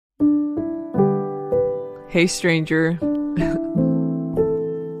Hey stranger.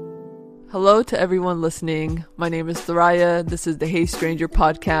 Hello to everyone listening. My name is Thoraya. This is the Hey Stranger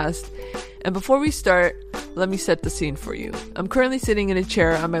podcast. And before we start, let me set the scene for you. I'm currently sitting in a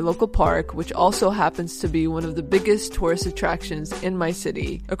chair at my local park, which also happens to be one of the biggest tourist attractions in my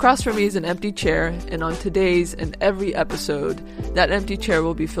city. Across from me is an empty chair, and on today's and every episode, that empty chair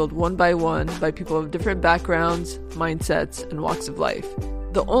will be filled one by people of different backgrounds, mindsets, and walks of life.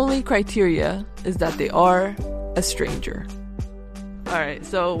 The only criteria is that they are a stranger. Alright,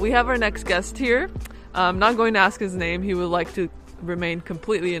 so we have our next guest here. I'm not going to ask his name. He would like to remain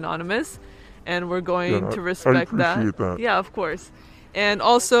completely anonymous, and we're going to respect that. Yeah, of course. And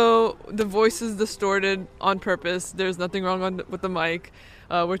also, the voice is distorted on purpose. There's nothing wrong with the mic.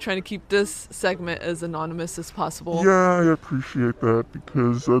 We're trying to keep this segment as anonymous as possible. Yeah, I appreciate that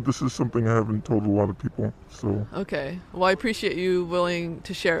because this is something I haven't told a lot of people. So okay. Well, I appreciate you willing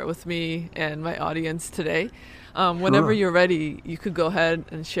to share it with me and my audience today. Whenever you're ready, you could go ahead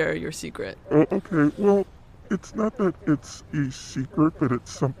and share your secret. Okay. Well, it's not that it's a secret, but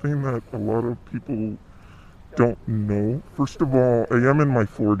it's something that a lot of people don't know. First of all, I am in my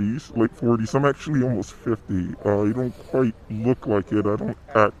 40s, late 40s. I'm actually almost 50. I don't quite look like it. I don't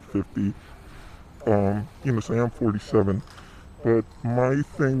act 50. So I am 47. But my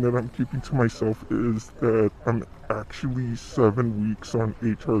thing that I'm keeping to myself is that I'm actually 7 weeks on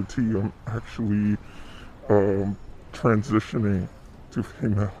HRT. I'm actually transitioning to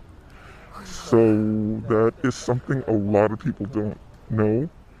female. So that is something a lot of people don't know.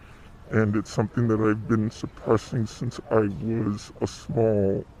 And it's something that I've been suppressing since I was a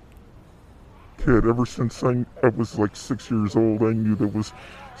small kid. Ever since I was like 6 years old, I knew there was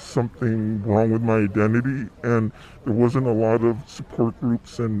something wrong with my identity. And there wasn't a lot of support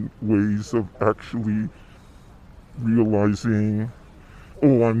groups and ways of actually realizing,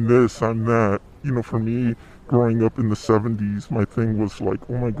 oh, I'm this, I'm that. You know, for me, growing up in the 70s, my thing was like,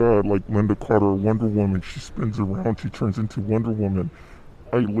 oh my God, like Linda Carter, Wonder Woman. She spins around, she turns into Wonder Woman.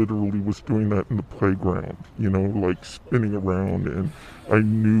 I literally was doing that in the playground, like spinning around, and I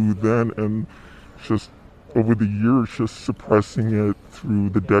knew then, and just over the years, just suppressing it through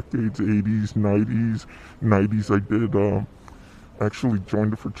the decades, 80s, 90s, I did actually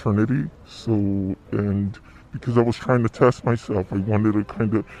joined a fraternity, and because I was trying to test myself, I wanted to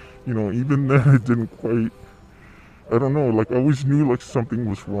kind of, even then it didn't quite, I don't know, like I always knew like something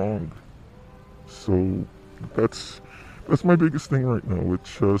was wrong, so that's my biggest thing right now.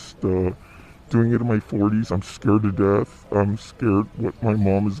 It's just doing it in my 40s. I'm scared to death. I'm scared what my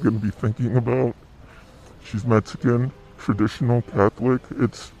mom is going to be thinking about. She's Mexican, traditional Catholic.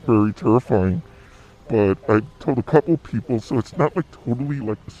 It's very terrifying. But I told a couple people, so it's not like totally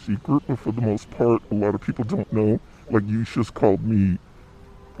like a secret, but for the most part, a lot of people don't know. Like you just called me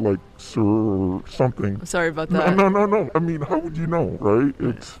like sir or something. Sorry about that. No. I mean, how would you know, right?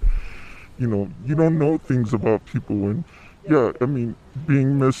 It's, you don't know things about people, and yeah, I mean,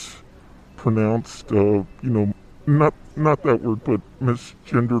 being mispronounced, not that word, but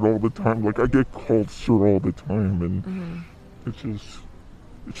misgendered all the time. Like I get called sir all the time, and it's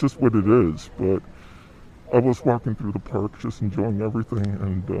just what it is. But I was walking through the park, just enjoying everything,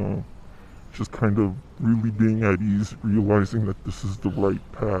 and just kind of really being at ease, realizing that this is the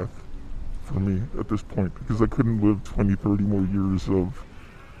right path for me at this point, because I couldn't live 20, 30 more years of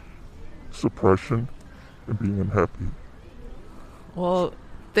suppression and being unhappy. Well,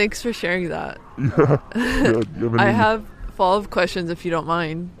 thanks for sharing that. Yeah. I have follow-up questions if you don't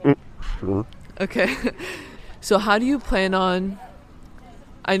mind. Sure. Okay. So how do you plan on,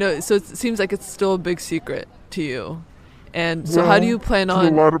 I know, so it seems like it's still a big secret to you. And so how do you plan on...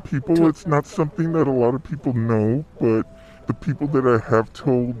 To a lot of people, it's not something that a lot of people know, but the people that I have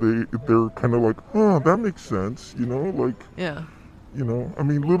told, they're kind of like, oh, that makes sense, Yeah. I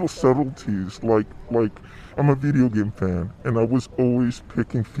mean, little subtleties, like I'm a video game fan, and I was always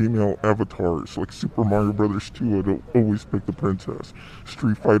picking female avatars, like Super Mario Brothers 2, I'd always pick the princess.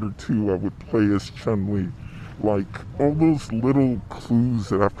 Street Fighter 2, I would play as Chun-Li. Like, all those little clues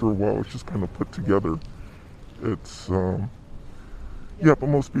that after a while it's just kind of put together. It's, but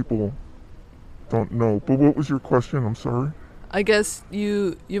most people don't know. But what was your question? I'm sorry. I guess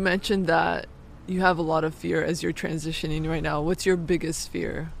you mentioned that you have a lot of fear as you're transitioning right now. What's your biggest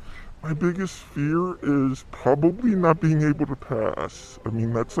fear? My biggest fear is probably not being able to pass. I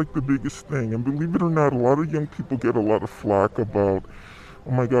mean, that's like the biggest thing. And believe it or not, a lot of young people get a lot of flack about,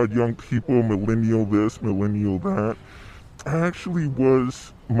 oh my God, young people, millennial this, millennial that. I actually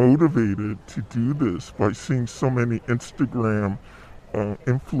was motivated to do this by seeing so many Instagram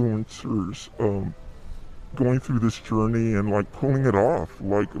influencers going through this journey and like pulling it off.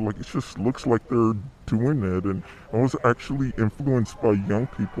 Like it just looks like they're doing it. And I was actually influenced by young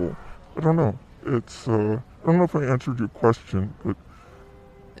people. I don't know. I don't know if I answered your question, but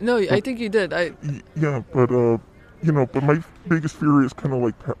No, I think you did. yeah, but my biggest fear is kind of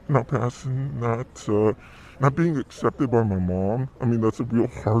like not passing, not being accepted by my mom. I mean, that's a real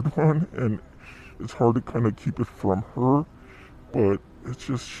hard one, and it's hard to kind of keep it from her. But it's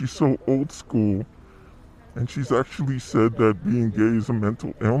just she's so old school, and she's actually said that being gay is a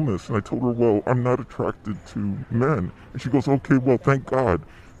mental illness. And I told her, well, I'm not attracted to men. And she goes, okay, well, thank God.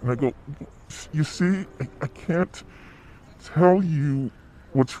 And I go, you see, I can't tell you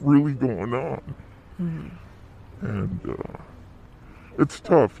what's really going on. And it's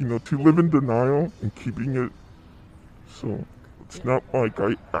tough, to live in denial and keeping it. So it's not like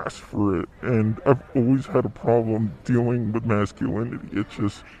I asked for it. And I've always had a problem dealing with masculinity. It's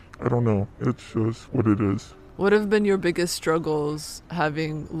just, I don't know. It's just what it is. What have been your biggest struggles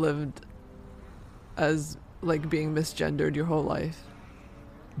having lived as like being misgendered your whole life?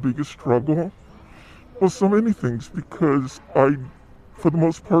 Biggest struggle? Well, so many things, because for the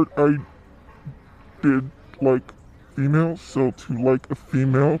most part, I did like females, so to like a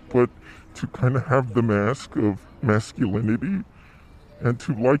female, but to kind of have the mask of masculinity and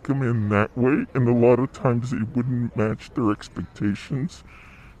to like them in that way, and a lot of times it wouldn't match their expectations,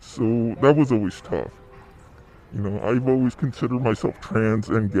 so that was always tough. I've always considered myself trans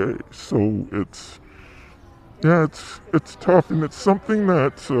and gay, so it's tough, and it's something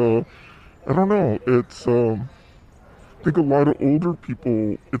that I don't know, I think a lot of older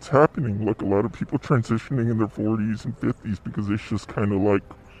people, it's happening, like a lot of people transitioning in their 40s and 50s, because it's just kind of like,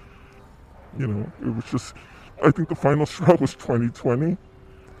 it was just, I think the final straw was 2020.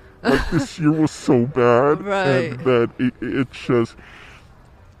 Like, this year was so bad, Right. and that it's just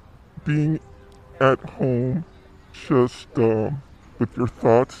being at home, just with your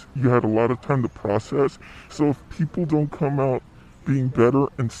thoughts, you had a lot of time to process. So if people don't come out being better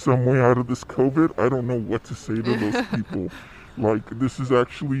in some way out of this COVID, I don't know what to say to those people. Like, this is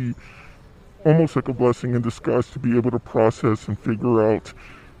actually almost like a blessing in disguise to be able to process and figure out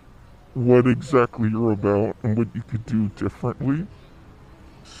what exactly you're about and what you could do differently.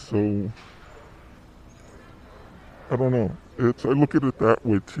 So, I don't know. I look at it that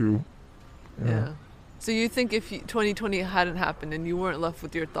way too. Yeah. So you think if 2020 hadn't happened and you weren't left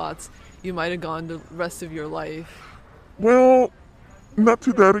with your thoughts, you might have gone the rest of your life? Well, not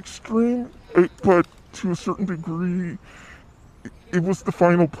to that extreme, but to a certain degree, it was the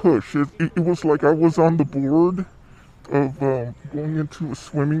final push. It was like I was on the board of going into a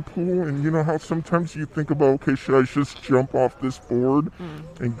swimming pool, and you know how sometimes you think about, okay, should I just jump off this board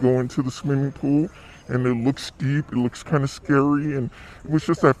and go into the swimming pool? And it looks deep, it looks kind of scary, and it was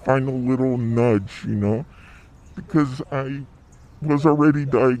just that final little nudge, because I was already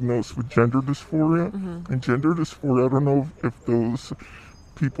diagnosed with gender dysphoria. And gender dysphoria, I don't know if those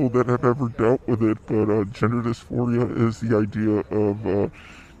people that have ever dealt with it, but gender dysphoria is the idea of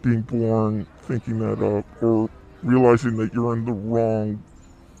being born thinking that, or realizing that you're in the wrong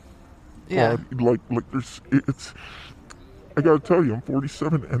body. Like it's, I gotta tell you, I'm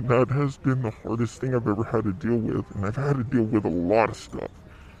 47, and that has been the hardest thing I've ever had to deal with. And I've had to deal with a lot of stuff,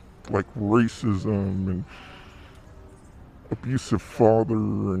 like racism and abusive father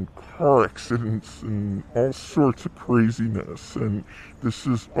and car accidents and all sorts of craziness. And this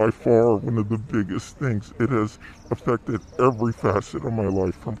is by far one of the biggest things. It has affected every facet of my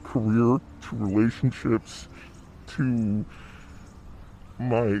life, from career to relationships to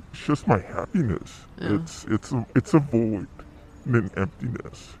my happiness. Yeah. It's a void and an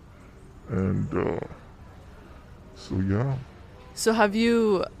emptiness. And so yeah. So have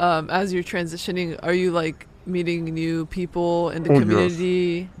you, as you're transitioning, are you like meeting new people in the Oh,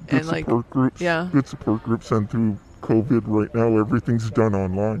 community? Good And like, support groups. yeah. Good support groups, and through COVID right now, everything's done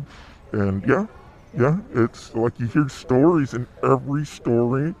online. And yeah, it's like you hear stories, and every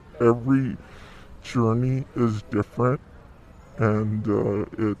story, every journey is different. And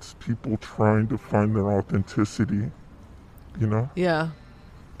it's people trying to find their authenticity, Yeah.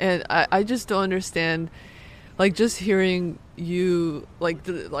 And I just don't understand, like, just hearing you, like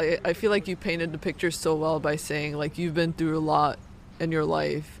I feel like you painted the picture so well by saying, like, you've been through a lot in your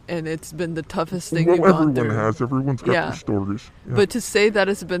life, and it's been the toughest thing you've gone through. Everyone's got their stories. Yeah. But to say that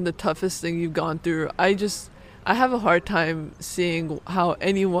it's been the toughest thing you've gone through, I have a hard time seeing how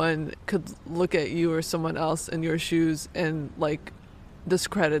anyone could look at you or someone else in your shoes and like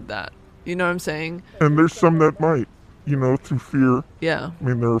discredit that. You know what I'm saying? And there's some that might, through fear. Yeah. I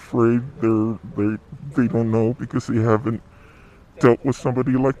mean, they're afraid. They don't know because they haven't dealt with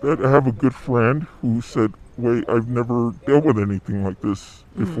somebody like that. I have a good friend who said, wait, I've never dealt with anything like this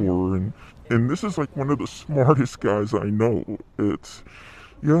before. And this is like one of the smartest guys I know. It's,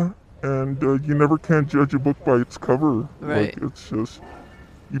 yeah. And you never can judge a book by its cover. Right. Like, it's just,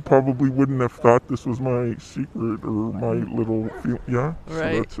 you probably wouldn't have thought this was my secret or my little feel. Yeah.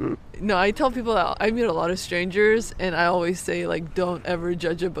 Right. So that's it. No, I tell people that I meet a lot of strangers, and I always say, like, don't ever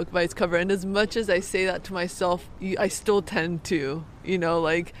judge a book by its cover. And as much as I say that to myself, I still tend to,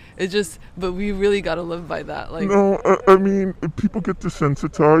 like, it's just, but we really got to live by that. Like, no, I mean, people get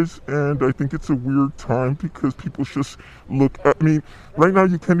desensitized, and I think it's a weird time because people just look, I mean, right now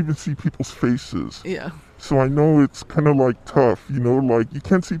you can't even see people's faces. yeah. So I know it's kind of like tough, like you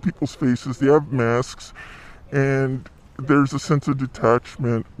can't see people's faces. They have masks, and there's a sense of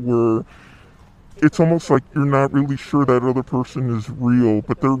detachment where it's almost like you're not really sure that other person is real,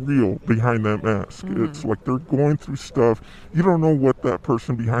 but they're real behind that mask. It's like they're going through stuff. You don't know what that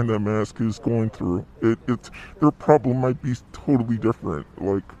person behind that mask is going through. It's their problem might be totally different.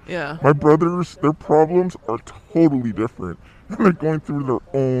 Like, Yeah. my brothers, their problems are totally different. And they're going through their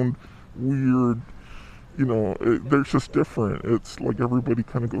own weird, they're just different. It's like everybody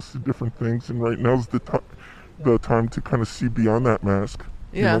kind of goes through different things, and right now's the time to kind of see beyond that mask.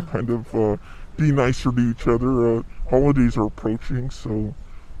 Yeah. Kind of be nicer to each other. Holidays are approaching, so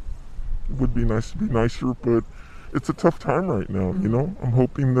it would be nice to be nicer, but it's a tough time right now, I'm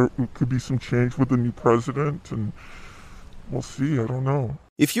hoping there could be some change with the new president, and we'll see. I don't know.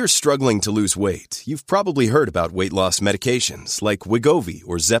 If you're struggling to lose weight, you've probably heard about weight loss medications like Wegovy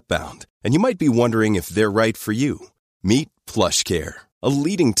or Zepbound, and you might be wondering if they're right for you. Meet PlushCare, a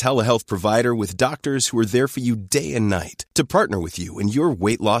leading telehealth provider with doctors who are there for you day and night to partner with you in your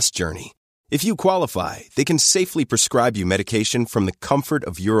weight loss journey. If you qualify, they can safely prescribe you medication from the comfort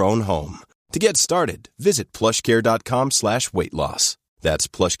of your own home. To get started, visit plushcare.com/weightloss. That's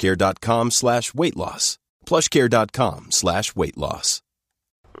plushcare.com/weightloss. plushcare.com/weightloss.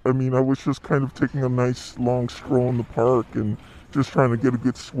 I mean, I was just kind of taking a nice long stroll in the park and just trying to get a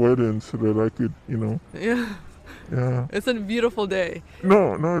good sweat in so that I could, Yeah. Yeah. It's a beautiful day.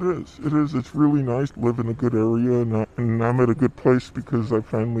 No, it is. It is. It's really nice to live in a good area, and I'm at a good place because I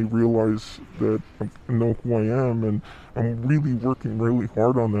finally realized that I know who I am, and I'm really working really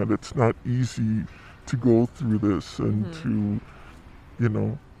hard on that. It's not easy to go through this and to,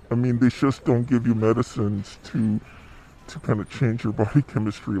 I mean, they just don't give you medicines to kind of change your body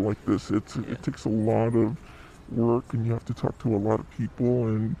chemistry like this. It takes a lot of work, and you have to talk to a lot of people,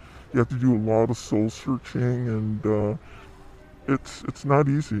 and you have to do a lot of soul searching, and it's not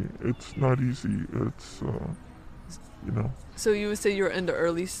easy. It's not easy. It's So you would say you're in the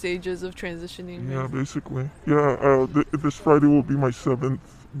early stages of transitioning? Yeah, basically. Yeah, this Friday will be my 7th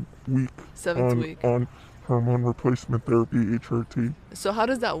week. On hormone replacement therapy, HRT. So how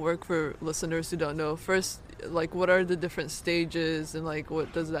does that work for listeners who don't know? First, like, what are the different stages, and like,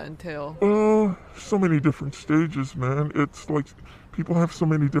 what does that entail? So many different stages, man. It's like people have so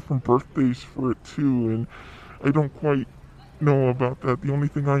many different birthdays for it too, and I don't quite know about that. The only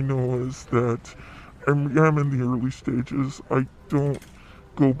thing I know is that I am in the early stages. I don't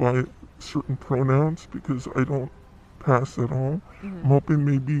go by certain pronouns because I don't pass at all. I'm hoping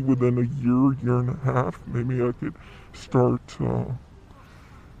maybe within a year and a half, maybe I could start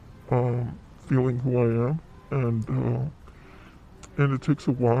feeling who I am, and it takes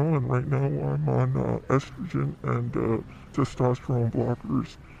a while. And right now I'm on estrogen and testosterone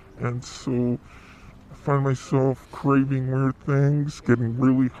blockers, and so I find myself craving weird things, getting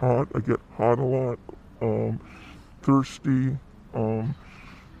really hot. I get hot a lot, thirsty.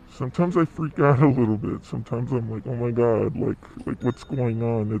 Sometimes I freak out a little bit. Sometimes I'm like, oh my God, like what's going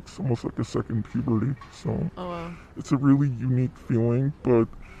on? It's almost like a second puberty. So It's a really unique feeling, but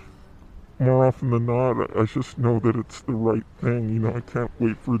more often than not, I just know that it's the right thing. I can't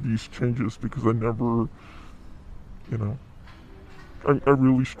wait for these changes because I never, I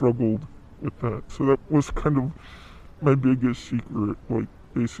really struggled with that. So that was kind of my biggest secret, like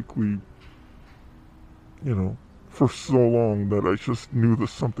basically, for so long that I just knew that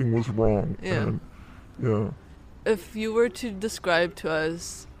something was wrong. Yeah. And, If you were to describe to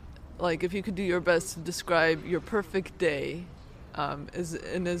us, like, if you could do your best to describe your perfect day,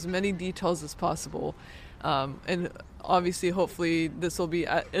 in as many details as possible, and obviously, hopefully, this will be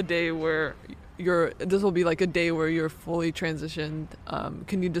a day where this will be like a day where you're fully transitioned.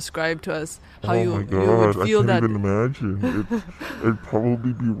 Can you describe to us how you would feel that? I can't even imagine. I'd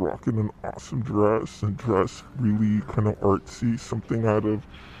probably be rocking an awesome dress and dress really kind of artsy, something out of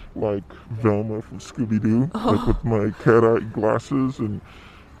like Velma from Scooby-Doo, like with my cat-eye glasses and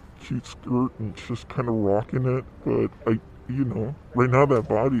cute skirt and just kind of rocking it. But right now that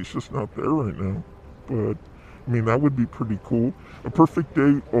body's just not there right now. But, I mean, that would be pretty cool. A perfect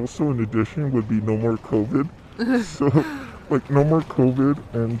day also, in addition, would be no more COVID. So, like, no more COVID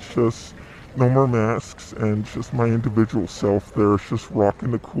and just no more masks and just my individual self there. It's just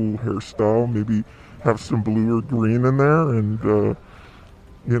rocking a cool hairstyle, maybe have some blue or green in there, and,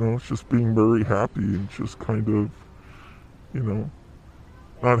 it's just being very happy and just kind of,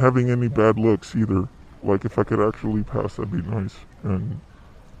 not having any bad looks either. Like, if I could actually pass, that'd be nice. And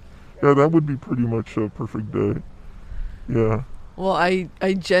yeah, that would be pretty much a perfect day. Yeah. Well, I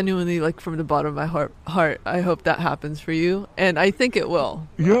genuinely, like, from the bottom of my heart, I hope that happens for you. And I think it will.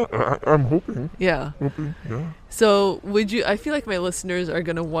 Yeah, I'm hoping. Yeah. Yeah. So I feel like my listeners are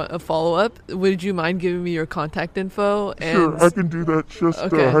going to want a follow-up. Would you mind giving me your contact info? Sure, I can do that. Just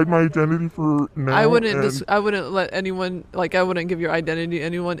hide my identity for now. I wouldn't let anyone, like, I wouldn't give your identity to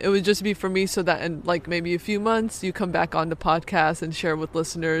anyone. It would just be for me, so that in, like, maybe a few months, you come back on the podcast and share with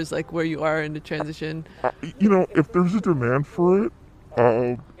listeners, like, where you are in the transition. If there's a demand for it,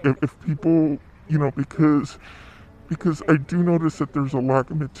 if people, because I do notice that there's a lack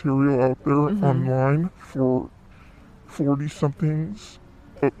of material out there online for 40-somethings,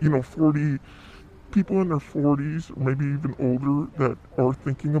 40 people in their 40s, or maybe even older, that are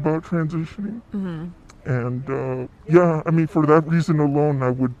thinking about transitioning. And, for that reason alone, I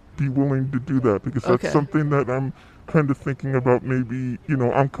would be willing to do that, because that's something that I'm kind of thinking about. Maybe,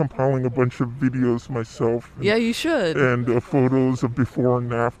 I'm compiling a bunch of videos myself. Yeah, you should. And photos of before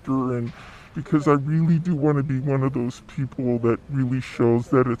and after, and because I really do want to be one of those people that really shows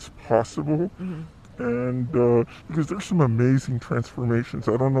that it's possible. And because there's some amazing transformations.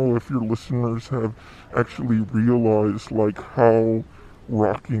 I don't know if your listeners have actually realized, like, how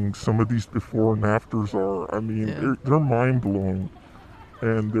rocking some of these before and afters are. I mean, they're mind-blowing,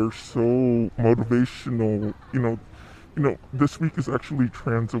 and they're so motivational. This week is actually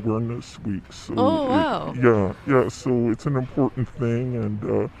Trans Awareness Week. So wow. Yeah, so it's an important thing,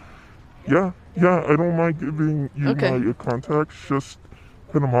 and I don't mind giving you my contacts. Just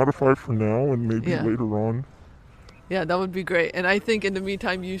kind of modify for now, and maybe later on. Yeah, that would be great. And I think in the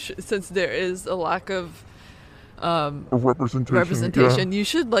meantime, since there is a lack of representation, you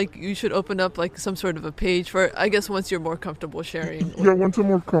should open up, like, some sort of a page for, I guess, once you're more comfortable sharing. Yeah, once I'm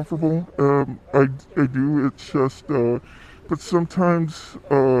more comfortable, I do. It's just, but sometimes,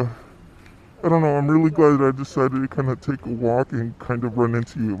 I don't know, I'm really glad that I decided to kind of take a walk and kind of run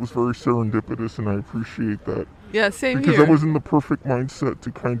into you. It was very serendipitous, and I appreciate that. Yeah, same because here. I was in the perfect mindset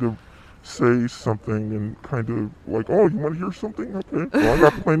to kind of say something and kind of like, oh, you want to hear something? Okay, well, I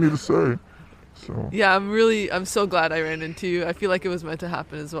got plenty to say. So yeah, I'm so glad I ran into you. I feel like it was meant to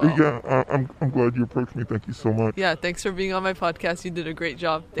happen as well. Yeah, I'm glad you approached me. Thank you so much. Yeah, thanks for being on my podcast. You did a great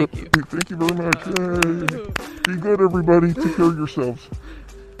job. Thank you. Thank you very much. Yay. Be good, everybody. Take care of yourselves.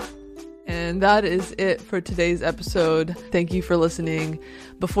 And that is it for today's episode. Thank you for listening.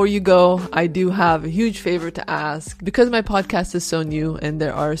 Before you go, I do have a huge favor to ask. Because my podcast is so new and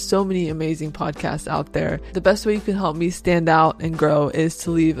there are so many amazing podcasts out there, the best way you can help me stand out and grow is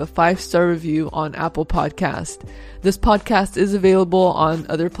to leave a 5-star review on Apple Podcast. This podcast is available on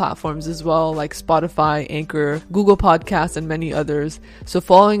other platforms as well, like Spotify, Anchor, Google Podcasts, and many others. So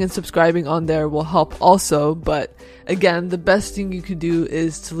following and subscribing on there will help also. But again, the best thing you could do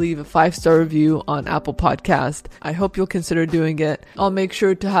is to leave a 5-star review on Apple Podcast. I hope you'll consider doing it. I'll make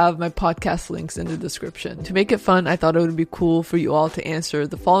sure to have my podcast links in the description. To make it fun, I thought it would be cool for you all to answer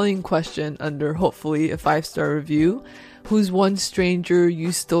the following question under hopefully a 5-star review. Who's one stranger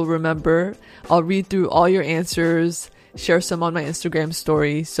you still remember? I'll read through all your answers, share some on my Instagram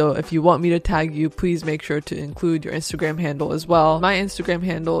story. So if you want me to tag you, please make sure to include your Instagram handle as well. My Instagram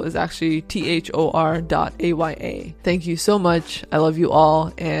handle is actually thor.aya. Thank you so much. I love you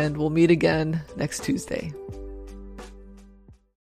all, and we'll meet again next Tuesday.